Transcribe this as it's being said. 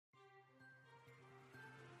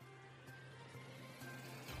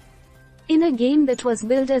In a game that was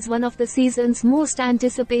billed as one of the season's most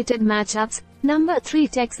anticipated matchups, number 3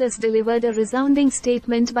 Texas delivered a resounding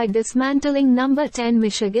statement by dismantling number 10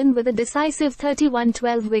 Michigan with a decisive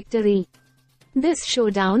 31-12 victory. This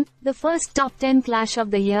showdown, the first top 10 clash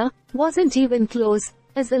of the year, wasn't even close,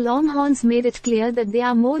 as the Longhorns made it clear that they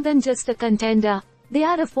are more than just a contender, they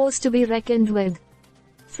are a force to be reckoned with.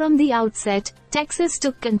 From the outset, Texas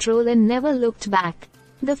took control and never looked back.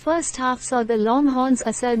 The first half saw the Longhorns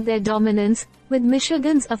assert their dominance, with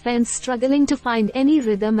Michigan's offense struggling to find any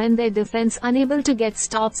rhythm and their defense unable to get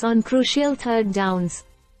stops on crucial third downs.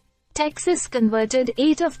 Texas converted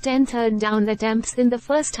 8 of 10 third down attempts in the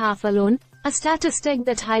first half alone, a statistic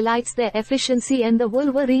that highlights their efficiency and the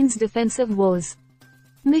Wolverines' defensive woes.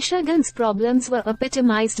 Michigan's problems were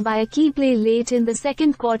epitomized by a key play late in the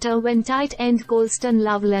second quarter when tight end Colston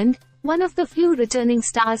Loveland, one of the few returning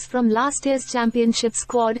stars from last year's championship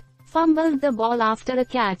squad, fumbled the ball after a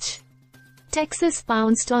catch. Texas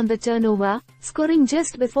pounced on the turnover, scoring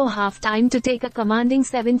just before halftime to take a commanding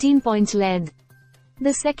 17-point lead.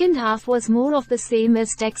 The second half was more of the same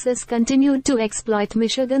as Texas continued to exploit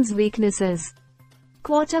Michigan's weaknesses.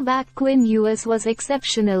 Quarterback Quinn Ewers was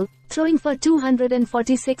exceptional, throwing for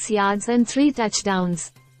 246 yards and 3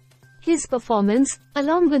 touchdowns. His performance,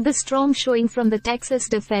 along with the strong showing from the Texas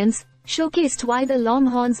defense, showcased why the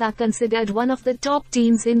Longhorns are considered one of the top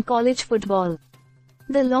teams in college football.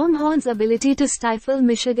 The Longhorns' ability to stifle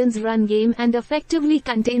Michigan's run game and effectively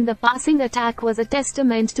contain the passing attack was a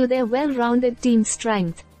testament to their well-rounded team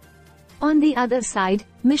strength. On the other side,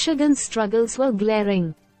 Michigan's struggles were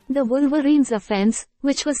glaring. The Wolverines' offense,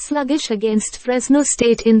 which was sluggish against Fresno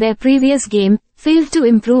State in their previous game, failed to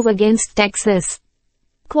improve against Texas.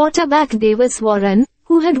 Quarterback Davis Warren,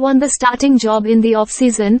 who had won the starting job in the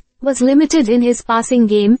offseason, was limited in his passing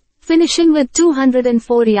game, finishing with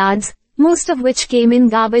 204 yards, most of which came in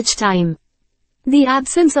garbage time. The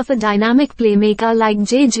absence of a dynamic playmaker like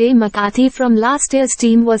J.J. McCarthy from last year's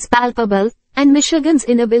team was palpable, and Michigan's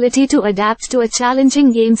inability to adapt to a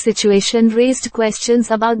challenging game situation raised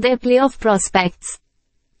questions about their playoff prospects.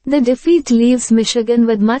 The defeat leaves Michigan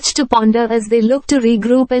with much to ponder as they look to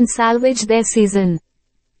regroup and salvage their season.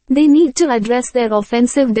 They need to address their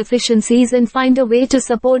offensive deficiencies and find a way to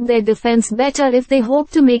support their defense better if they hope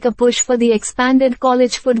to make a push for the expanded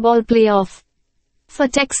college football playoff. For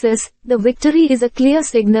Texas, the victory is a clear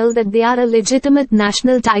signal that they are a legitimate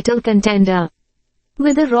national title contender.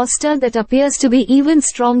 With a roster that appears to be even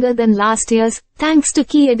stronger than last year's, thanks to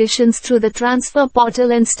key additions through the transfer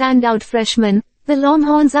portal and standout freshmen, the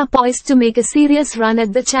Longhorns are poised to make a serious run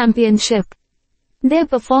at the championship. Their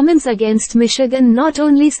performance against Michigan not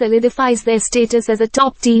only solidifies their status as a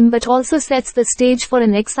top team but also sets the stage for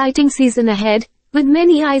an exciting season ahead, with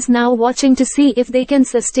many eyes now watching to see if they can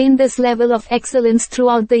sustain this level of excellence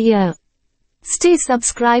throughout the year. Stay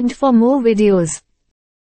subscribed for more videos.